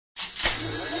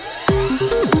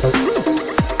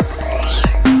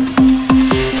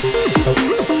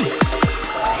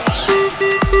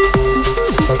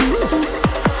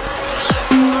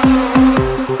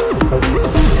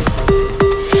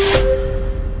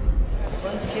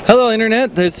Hello,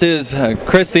 Internet. This is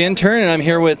Chris the Intern, and I'm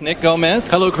here with Nick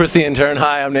Gomez. Hello, Chris the Intern.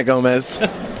 Hi, I'm Nick Gomez.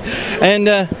 And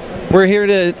we're here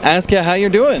to ask you how you're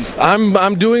doing. I'm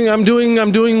doing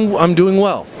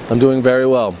well. I'm doing very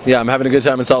well. Yeah, I'm having a good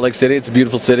time in Salt Lake City. It's a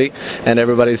beautiful city, and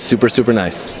everybody's super, super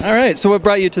nice. All right. So, what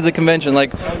brought you to the convention?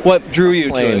 Like, what drew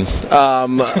you to it?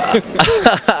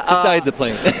 Besides a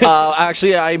plane.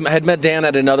 Actually, I had met Dan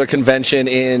at another convention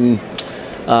in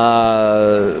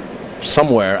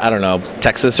somewhere, I don't know,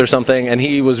 Texas or something, and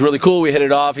he was really cool. We hit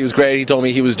it off. He was great. He told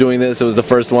me he was doing this. It was the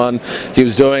first one he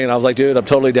was doing, and I was like, dude, I'm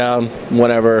totally down.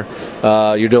 Whenever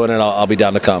you're doing it, I'll be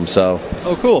down to come. So.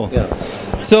 Oh, cool. Yeah.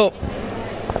 So,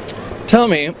 tell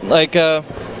me, like,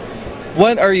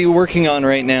 what are you working on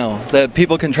right now that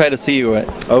people can try to see you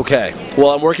at? Okay.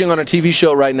 Well, I'm working on a TV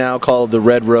show right now called The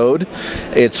Red Road.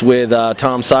 It's with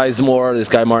Tom Sizemore, this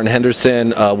guy Martin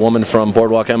Henderson, a woman from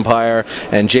Boardwalk Empire,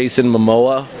 and Jason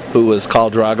Momoa, who was Khal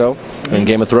Drogo in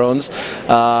Game of Thrones.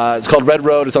 It's called Red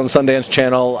Road. It's on the Sundance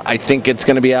Channel. I think it's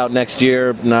going to be out next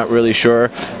year. Not really sure.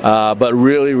 But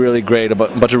really, really great. A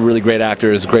bunch of really great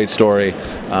actors. Great story.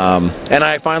 And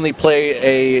I finally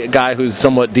play a guy who's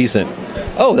somewhat decent.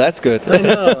 Oh, that's good. I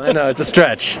know. It's a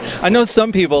stretch. I know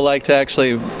some people like to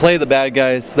actually play the bad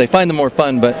guys. They find them more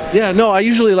fun, but... Yeah, no, I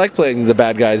usually like playing the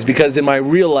bad guys because in my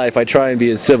real life I try and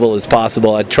be as civil as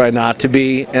possible. I try not to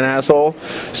be an asshole.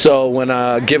 So when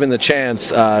given the chance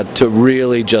to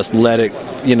really just let it,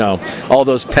 all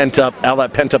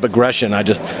that pent up aggression,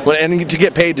 and to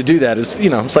get paid to do that is,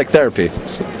 it's like therapy.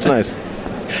 It's nice.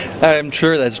 I'm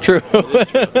sure that's true. It is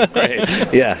true. It's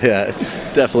great. Yeah, it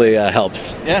definitely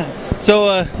helps. Yeah.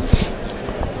 So,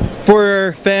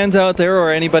 for fans out there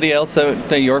or anybody else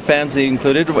that your fans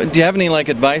included, do you have any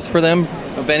advice for them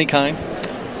of any kind?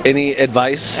 Any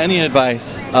advice? Any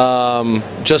advice?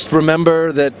 Just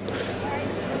remember that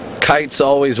kites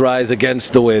always rise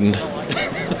against the wind.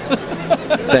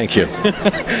 Thank you.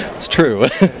 It's true.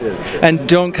 It is. And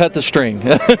don't cut the string.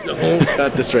 Don't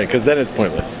cut the string, because then it's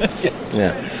pointless. Yes.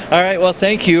 Yeah. All right. Well,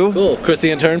 thank you. Cool. Chris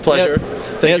the Intern, pleasure. Yep.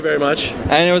 Thank you very much.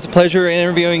 And it was a pleasure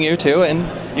interviewing you too.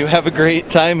 And you have a great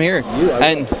time here.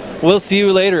 And we'll see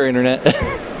you later, Internet.